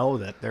they know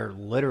that they're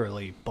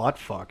literally butt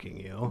fucking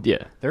you,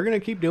 Yeah. they're gonna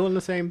keep doing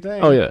the same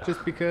thing. Oh, yeah.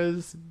 Just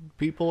because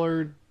people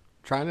are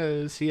trying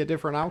to see a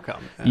different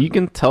outcome. You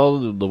can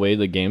tell the way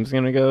the game's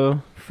going to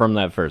go from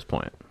that first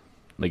point.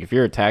 Like, if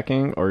you're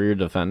attacking or you're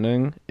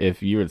defending,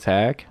 if you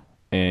attack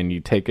and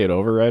you take it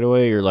over right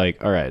away, you're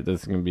like, all right,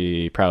 this is going to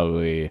be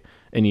probably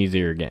an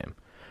easier game.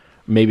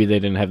 Maybe they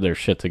didn't have their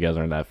shit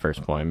together in that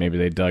first point. Maybe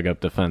they dug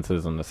up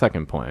defenses in the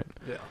second point.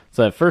 Yeah.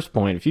 So that first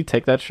point, if you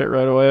take that shit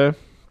right away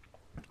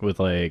with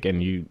like,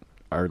 and you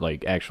are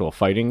like actual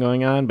fighting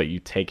going on, but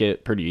you take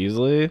it pretty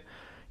easily,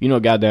 you know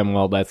goddamn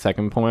well that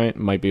second point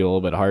might be a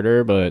little bit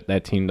harder, but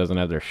that team doesn't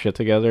have their shit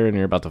together and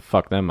you're about to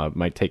fuck them up.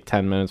 Might take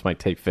 10 minutes, might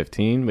take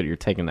 15, but you're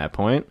taking that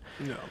point.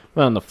 No.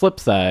 But on the flip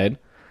side,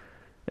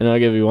 and I'll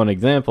give you one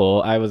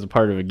example, I was a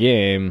part of a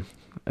game,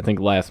 I think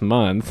last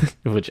month,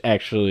 which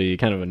actually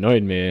kind of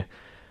annoyed me.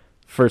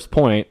 First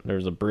point, there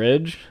was a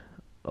bridge,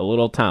 a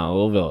little town, a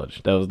little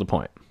village. That was the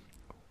point.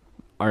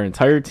 Our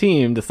entire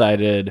team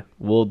decided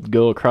we'll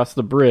go across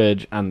the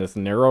bridge on this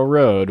narrow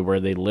road where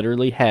they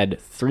literally had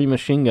 3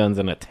 machine guns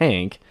and a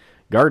tank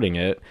guarding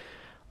it,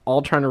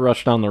 all trying to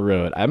rush down the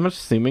road. I'm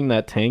assuming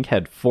that tank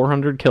had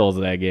 400 kills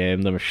that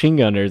game. The machine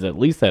gunners at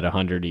least had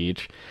 100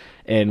 each.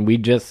 And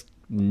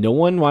no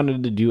one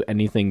wanted to do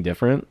anything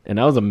different. And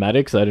I was a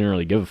medic, so I didn't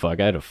really give a fuck.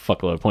 I had a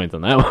fuckload of points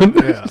on that one.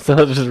 Yeah. So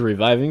I was just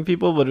reviving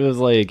people. But it was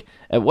like,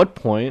 at what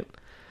point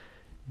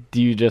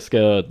do you just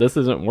go, this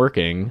isn't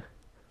working,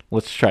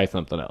 let's try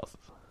something else?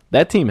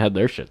 That team had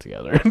their shit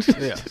together.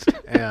 Yeah.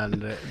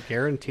 And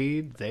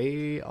guaranteed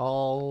they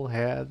all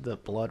had the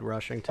blood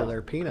rushing to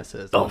their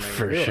penises. Oh,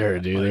 for sure,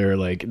 dude. Like, They were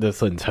like,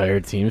 this entire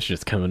team's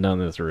just coming down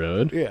this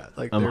road. yeah,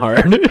 like I'm they're-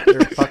 hard.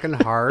 They're fucking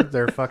hard.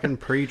 They're fucking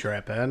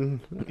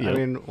pre-dripping. I Yep.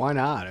 mean, why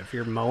not? If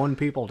you're mowing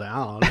people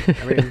down.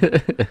 I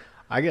mean,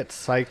 I get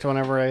psyched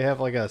whenever I have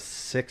like a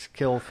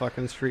 6-kill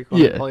fucking streak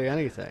when I Yeah. play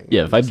anything.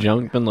 Yeah, if I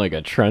jump in like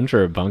a trench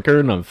or a bunker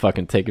and I'm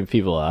fucking taking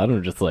people out,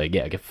 I'm just like,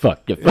 yeah, get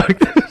fucked.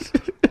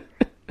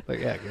 But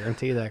yeah,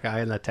 guarantee that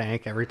guy in the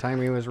tank, every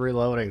time he was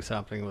reloading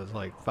something, was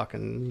like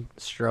fucking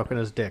stroking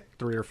his dick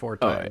 3 or 4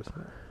 Oh, yeah. times.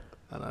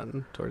 And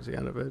then towards the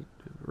end of it,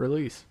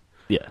 release.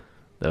 Yeah,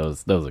 that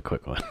was a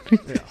quick one.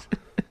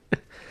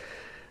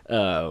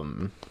 Yeah.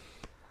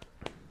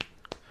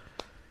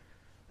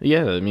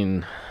 Yeah, I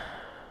mean,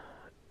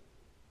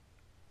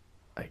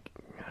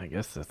 I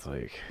guess that's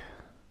like,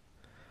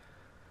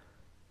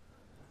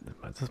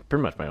 that's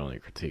pretty much my only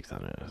critiques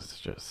on it. It's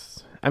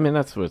just, I mean,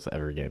 that's what's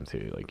every game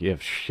too. Like, you have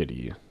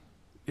shitty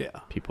Yeah.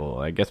 people.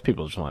 I guess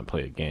people just want to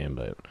play a game,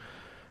 but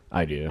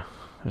I do.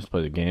 I just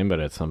play the game, but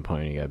at some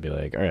point you gotta be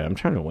like, all right, I'm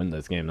trying to win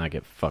this game, not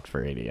get fucked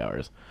for 80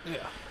 hours.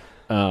 Yeah.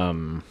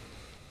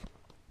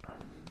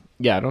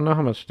 Yeah, I don't know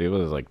how much to do. It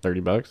was like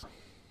 $30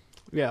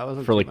 Yeah, it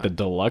wasn't for too like bad. the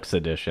deluxe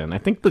edition. I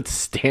think the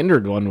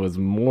standard one was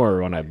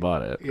more when I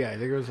bought it. Yeah, I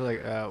think it was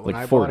like when Like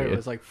I 40. bought it, it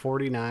was like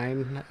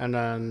 49, and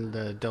then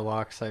the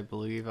deluxe, I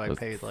believe, I Was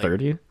paid like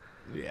 30.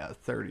 Yeah,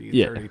 30,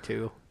 Yeah.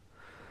 32.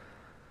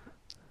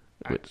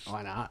 Which-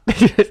 Why not?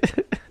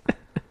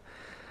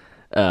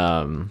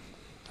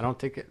 I don't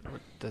think it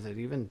does. It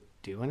even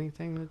do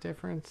anything? The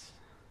difference?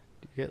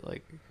 Do you get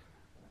like?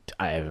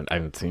 I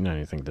haven't seen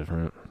anything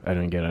different. I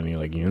didn't get any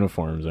like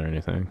uniforms or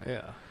anything.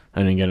 Yeah, I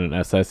didn't get an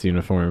SS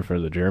uniform for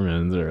the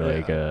Germans or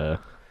like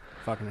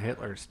fucking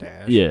Hitler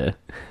stash. yeah.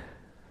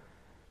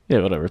 Yeah,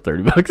 whatever,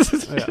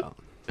 $30. Yeah.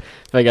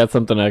 If I got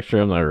something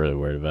extra, I'm not really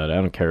worried about it. I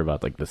don't care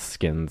about like the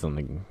skins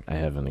I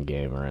have in the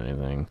game or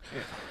anything.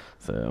 Yeah.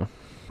 So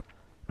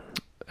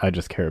I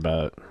just care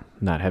about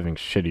not having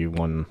shitty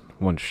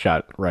one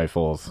shot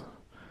rifles.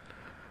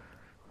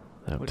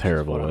 That I'm Which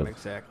terrible is what I'm with.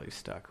 exactly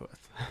stuck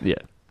with. Yeah.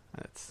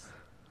 That's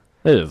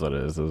It is what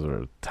it is. Those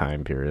are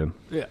time period.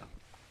 Yeah.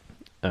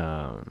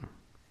 Um,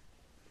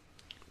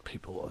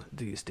 People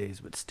these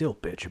days would still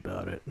bitch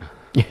about it.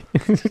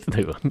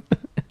 they would.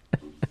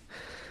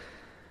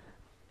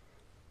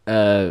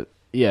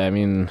 Yeah, I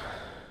mean,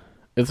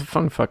 it's a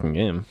fun fucking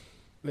game.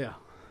 Yeah.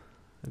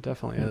 It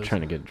definitely I'm is.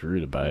 trying to get Drew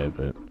to buy it,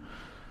 but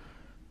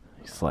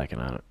he's slacking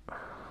on it.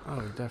 Oh,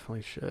 it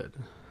definitely should.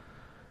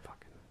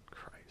 Fucking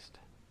Christ.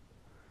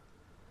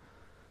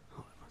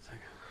 Hold on 1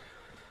 second.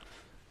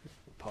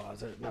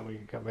 Pause it, and then we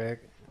can come back.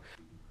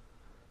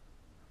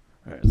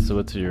 All right, so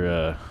what's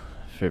your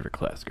favorite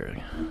class,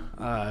 Greg?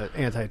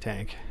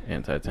 Anti-tank.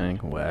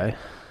 Anti-tank. Why?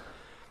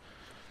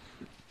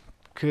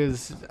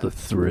 Because... The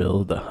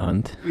thrill, the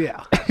hunt.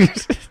 Yeah.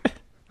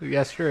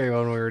 Yesterday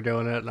when we were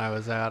doing it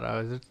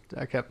and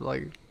I kept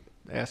like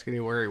asking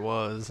you where he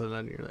was, and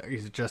then you're like,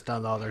 he's just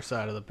on the other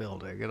side of the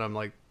building, and I'm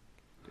like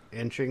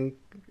inching,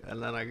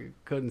 and then I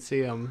couldn't see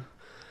him.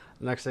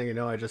 Next thing you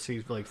know, I just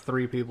see like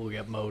 3 people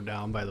get mowed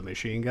down by the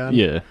machine gun.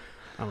 Yeah.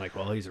 I'm like,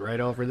 well, he's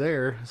right over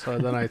there. So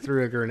then I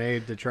threw a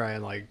grenade to try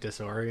and like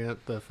disorient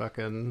the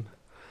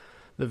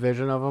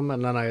vision of him,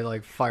 and then I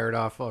like fired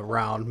off a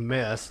round,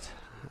 missed,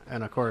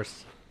 and of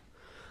course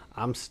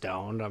I'm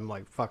stoned. I'm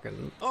like,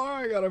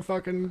 I gotta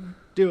fucking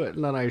do it.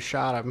 And then I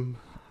shot him.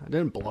 I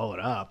didn't blow it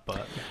up,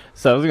 but...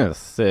 So I was going to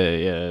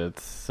say, yeah,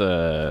 it's...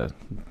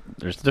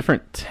 there's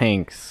different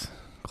tanks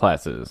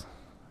classes.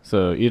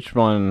 So each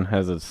one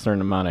has a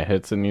certain amount of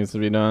hits that needs to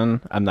be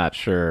done. I'm not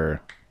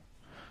sure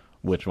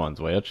which one's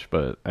which,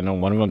 but I know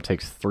one of them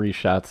takes 3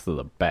 shots to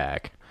the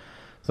back.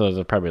 So those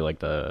are probably like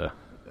the...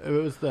 It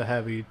was the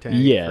heavy tank.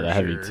 Yeah, the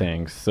heavy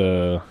tanks.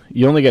 So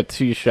you only get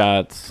 2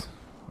 shots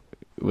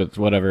with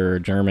whatever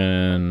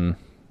German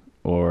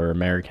or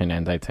American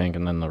anti-tank,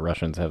 and then the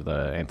Russians have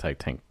the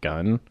anti-tank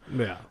gun.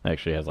 Yeah. It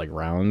actually has like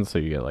rounds, so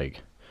you get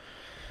like,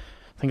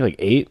 I think like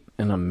 8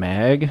 in a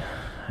mag,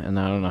 and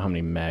I don't know how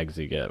many mags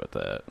you get with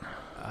that.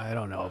 I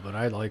don't know, but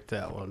I liked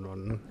that one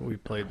when we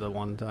played the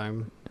one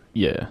time.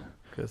 Yeah.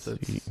 Because So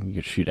it's... you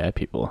could shoot at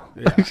people.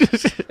 Yeah.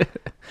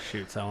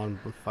 Shoot someone,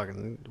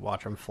 fucking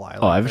watch them fly.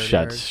 Oh, I've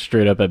shot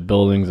straight up at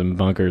buildings and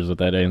bunkers with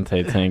that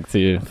anti-tank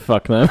too.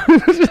 Fuck them.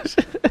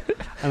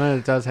 And then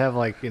it does have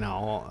like,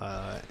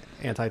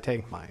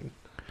 anti-tank mine.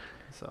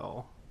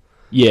 So...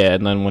 Yeah,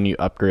 and then when you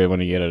get it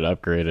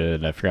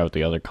upgraded, I forgot what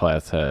the other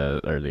class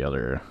had, or the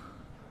other,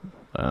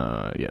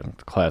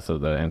 class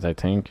of the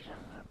anti-tank,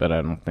 but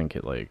I don't think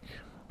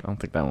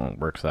that one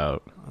works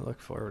out. I look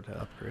forward to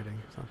upgrading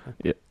something.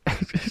 Yeah.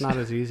 It's not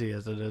as easy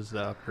as it is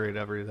to upgrade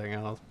everything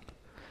else.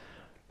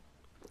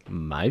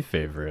 My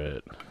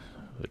favorite,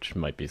 which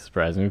might be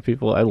surprising to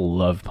people, I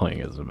love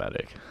playing as a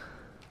medic.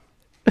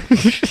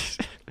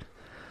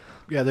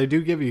 Yeah, they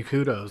do give you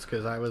kudos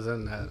because I was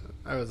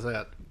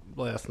at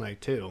last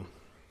night too.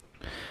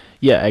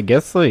 Yeah, I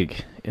guess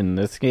like in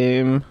this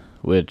game,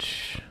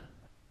 which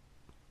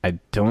I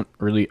don't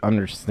really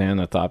understand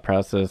the thought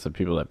process of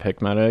people that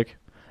pick medic.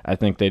 I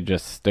think they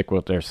just stick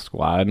with their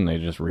squad and they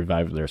just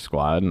revive their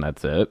squad and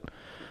that's it.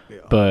 Yeah.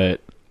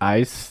 But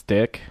I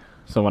stick.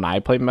 So when I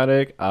play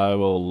medic, I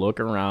will look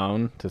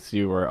around to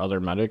see where other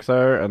medics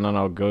are, and then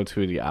I'll go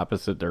to the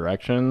opposite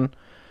direction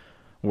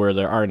where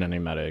there aren't any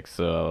medics.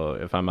 So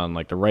if I'm on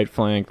like the right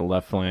flank, the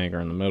left flank, or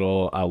in the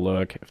middle, I'll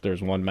look. If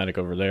there's one medic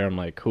over there, I'm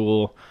like,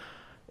 cool.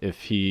 If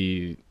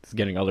he's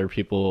getting other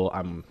people,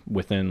 I'm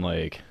within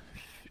like...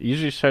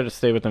 Usually try to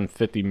stay within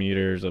 50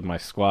 meters of my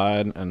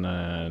squad, and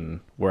then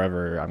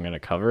wherever I'm going to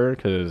cover,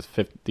 because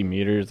 50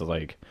 meters is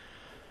like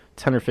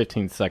 10 or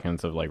 15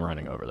 seconds of like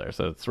running over there.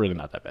 So it's really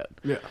not that bad.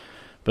 Yeah.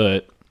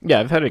 But yeah,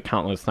 I've had it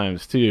countless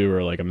times too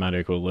where like a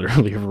medic will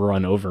literally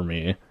run over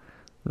me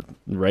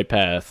right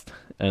past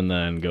and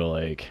then go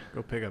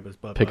pick up his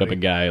butt. pick up a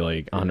guy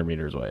like 100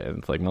 meters away. And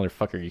it's like,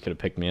 motherfucker, you could have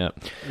picked me up.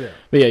 Yeah.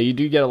 But yeah, you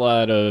do get a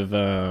lot of,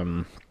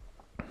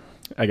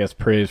 I guess,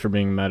 praise for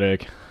being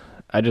medic.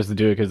 I just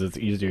do it because it's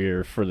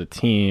easier for the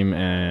team,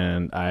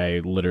 and I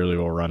literally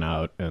will run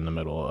out in the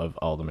middle of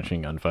all the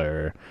machine gun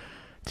fire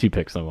to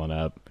pick someone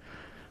up,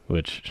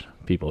 which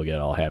people get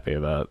all happy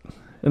about.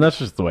 And that's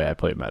just the way I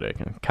play medic,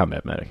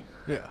 combat medic.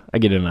 Yeah. I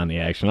get in on the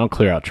action. I'll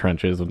clear out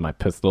trenches with my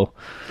pistol.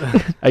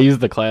 I use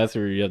the class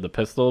where you have the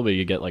pistol, but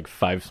you get like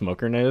 5 smoke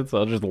grenades. So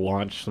I'll just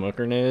launch smoke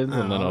grenades,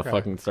 and then I'll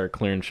fucking start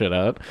clearing shit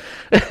out.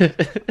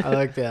 I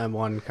like the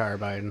M1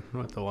 carbine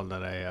with the one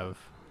that I have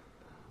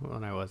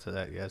when I was at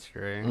that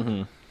yesterday.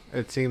 Mm-hmm.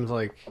 It seems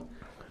like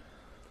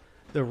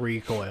the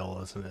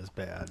recoil isn't as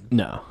bad.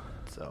 No.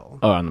 So.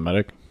 Oh, on the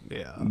medic?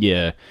 Yeah.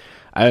 Yeah.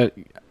 I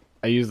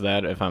use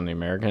that if I'm the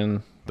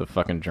American. The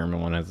fucking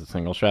German one has a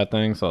single shot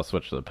thing, so I'll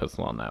switch to the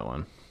pistol on that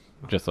one.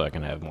 Just so I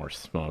can have more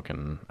smoke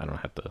and I don't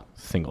have to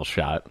single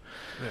shot.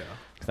 Yeah.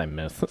 Because I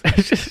miss.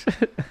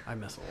 I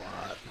miss a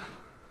lot.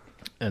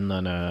 And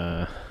then,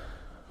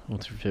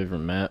 what's your favorite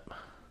map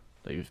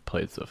that you've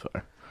played so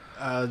far?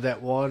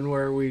 That one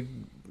where we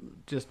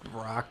just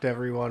rocked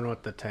everyone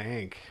with the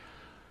tank.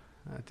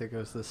 I think it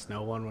was the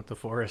snow one with the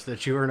forest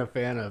that you weren't a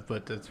fan of,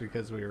 but that's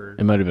because we were...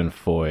 It might have been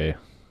Foy.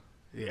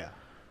 Yeah.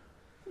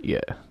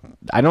 Yeah.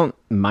 I don't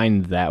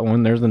mind that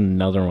one. There's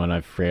another one,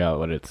 I forgot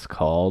what it's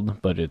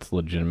called, but it's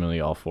legitimately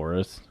all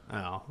forest.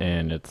 Oh.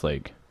 And it's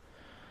like,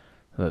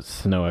 there's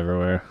snow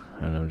everywhere.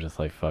 And I'm just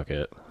like, fuck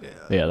it. Yeah.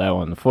 Yeah, that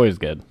one. The Foy's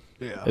good.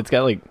 Yeah. It's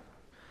got like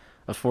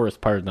a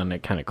forest part, then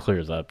it kind of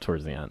clears up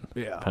towards the end.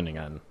 Yeah. Depending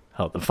on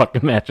how the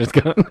fucking match is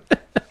going.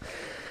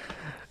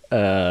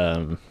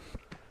 And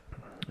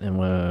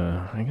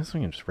I guess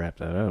we can just wrap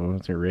that up.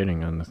 What's your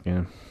rating on this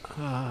game?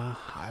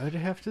 I would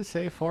have to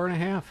say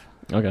 4.5.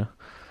 Okay.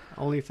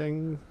 Only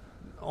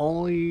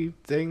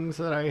things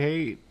that I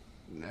hate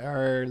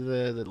are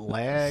the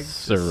lag,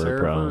 Server the server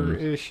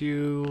problems.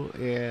 issue,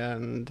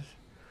 and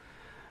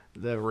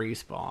the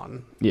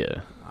respawn.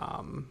 Yeah.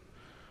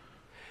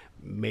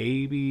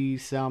 Maybe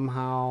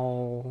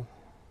somehow,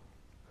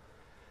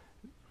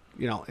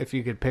 if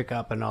you could pick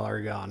up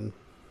another gun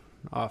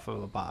off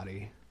of a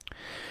body.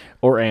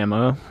 Or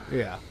ammo.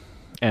 Yeah.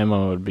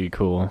 Ammo would be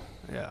cool.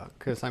 Yeah,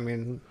 because,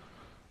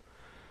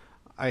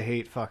 I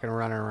hate fucking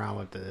running around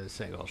with the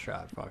single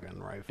shot fucking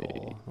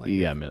rifle.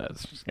 Yeah, I mean,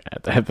 that's just going to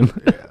have to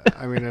happen. Yeah,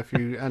 if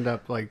you end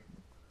up,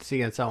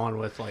 seeing someone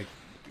with,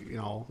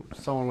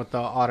 someone with the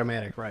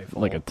automatic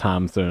rifle. Like a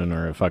Thompson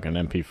or a fucking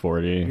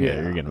MP40.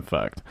 Yeah, you're getting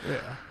fucked.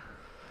 Yeah.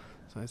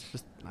 So it's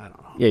just, I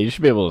don't know. Yeah, you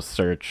should be able to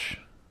search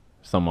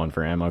someone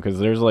for ammo, because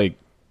there's, the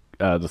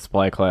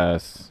supply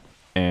class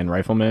and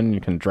riflemen, you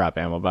can drop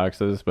ammo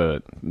boxes,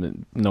 but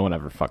no one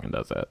ever fucking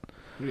does that.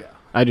 Yeah.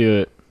 I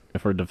do it.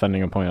 If we're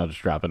defending a point, I'll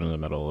just drop it in the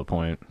middle of the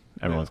point.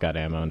 Everyone's got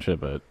ammo and shit,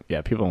 but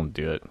yeah, people don't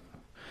do it.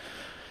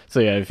 So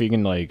yeah, if you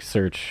can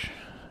search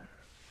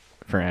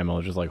for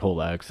ammo, just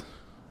hold X,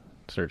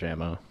 search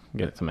ammo,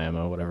 get some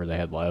ammo, whatever they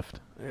had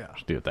left. Yeah.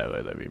 Just do it that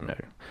way. That'd be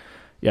mega.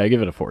 Yeah, I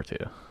give it a 4 too.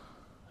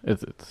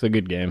 It's a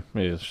good game.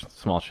 It's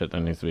small shit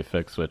that needs to be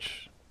fixed,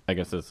 which I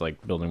guess it's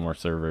building more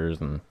servers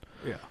and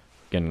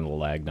getting the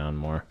lag down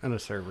more. And a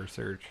server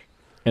search.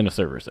 And a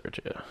server search,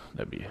 yeah.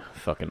 That'd be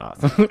fucking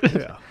awesome.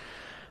 Yeah.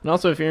 And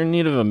also, if you're in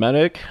need of a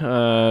medic,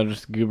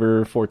 just Goober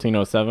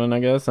 1407, I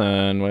guess,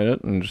 and wait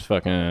it, and just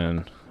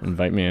fucking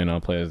invite me and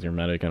I'll play as your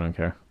medic. I don't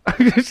care.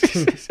 I'm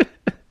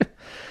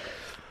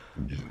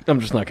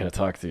just not going to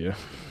talk to you.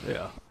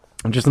 Yeah.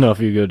 Just know if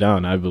you go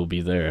down, I will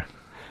be there.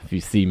 If you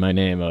see my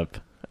name up,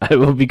 I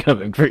will be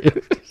coming for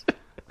you.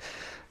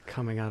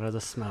 Coming out of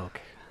the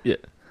smoke. Yeah.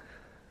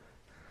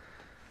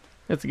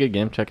 It's a good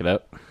game. Check it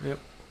out. Yep.